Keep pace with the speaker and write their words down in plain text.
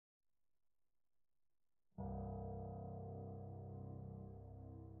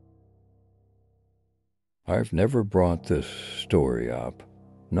I've never brought this story up,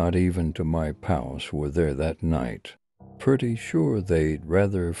 not even to my pals who were there that night. Pretty sure they'd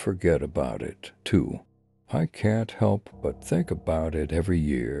rather forget about it, too. I can't help but think about it every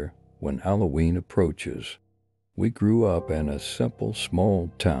year when Halloween approaches. We grew up in a simple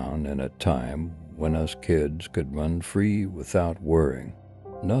small town in a time when us kids could run free without worrying.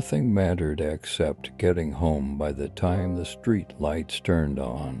 Nothing mattered except getting home by the time the street lights turned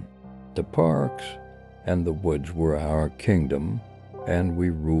on. The parks and the woods were our kingdom, and we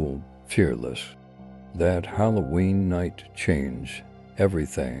ruled fearless. That Halloween night changed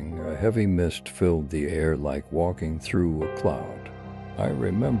everything. A heavy mist filled the air like walking through a cloud. I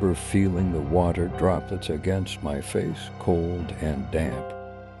remember feeling the water droplets against my face, cold and damp,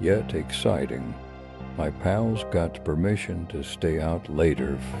 yet exciting. My pals got permission to stay out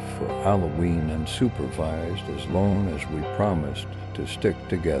later for Halloween and supervised as long as we promised to stick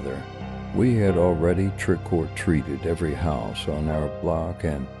together. We had already trick-or-treated every house on our block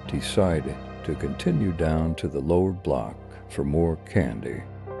and decided to continue down to the lower block for more candy.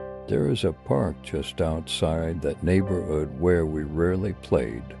 There is a park just outside that neighborhood where we rarely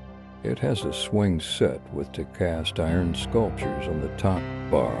played. It has a swing set with the cast iron sculptures on the top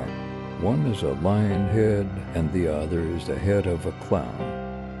bar. One is a lion head and the other is the head of a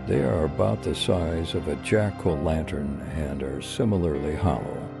clown. They are about the size of a jack-o'-lantern and are similarly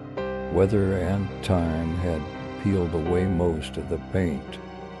hollow. Weather and time had peeled away most of the paint,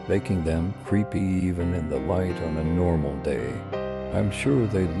 making them creepy even in the light on a normal day. I'm sure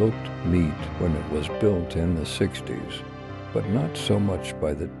they looked neat when it was built in the 60s, but not so much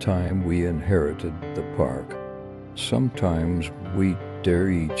by the time we inherited the park. Sometimes we dare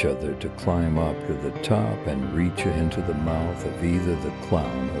each other to climb up to the top and reach into the mouth of either the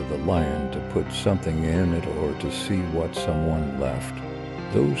clown or the lion to put something in it or to see what someone left.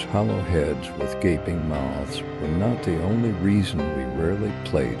 Those hollow heads with gaping mouths were not the only reason we rarely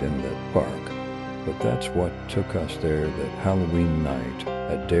played in that park, but that's what took us there that Halloween night,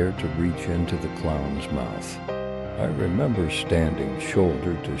 a dare to reach into the clown's mouth. I remember standing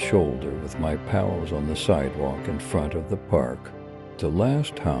shoulder to shoulder with my pals on the sidewalk in front of the park. The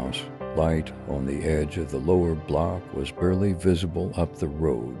last house, light on the edge of the lower block, was barely visible up the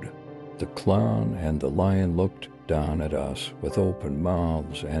road. The clown and the lion looked down at us with open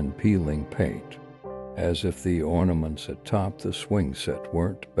mouths and peeling paint, as if the ornaments atop the swing set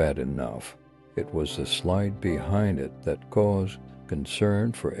weren't bad enough. It was the slide behind it that caused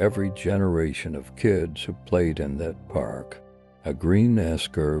concern for every generation of kids who played in that park. A green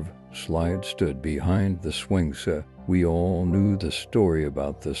S-curve slide stood behind the swing set. We all knew the story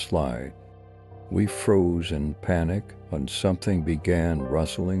about the slide. We froze in panic when something began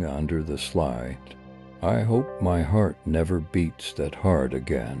rustling under the slide. I hope my heart never beats that hard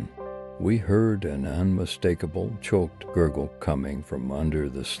again. We heard an unmistakable choked gurgle coming from under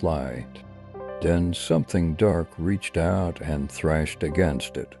the slide. Then something dark reached out and thrashed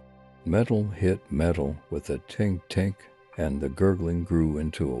against it. Metal hit metal with a tink-tink, and the gurgling grew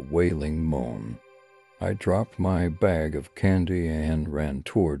into a wailing moan. I dropped my bag of candy and ran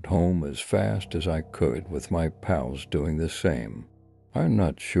toward home as fast as I could, with my pals doing the same. I'm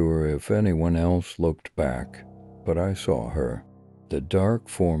not sure if anyone else looked back, but I saw her. The dark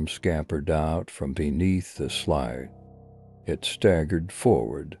form scampered out from beneath the slide. It staggered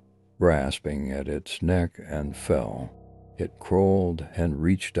forward, grasping at its neck, and fell. It crawled and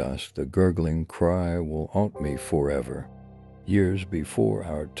reached us. The gurgling cry will haunt me forever. Years before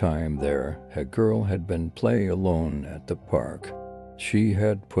our time there, a girl had been playing alone at the park. She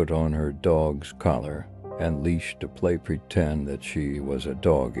had put on her dog's collar and leash to play pretend that she was a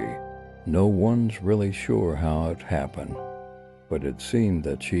doggie. No one's really sure how it happened, but it seemed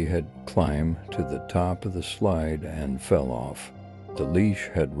that she had climbed to the top of the slide and fell off. The leash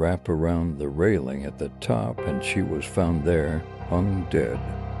had wrapped around the railing at the top, and she was found there, hung dead.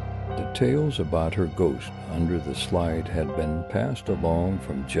 The tales about her ghost under the slide had been passed along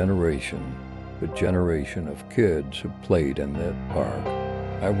from generation to generation of kids who played in that park.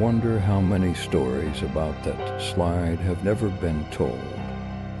 I wonder how many stories about that slide have never been told.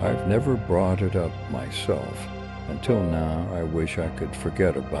 I've never brought it up myself. Until now, I wish I could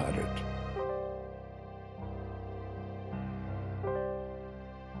forget about it.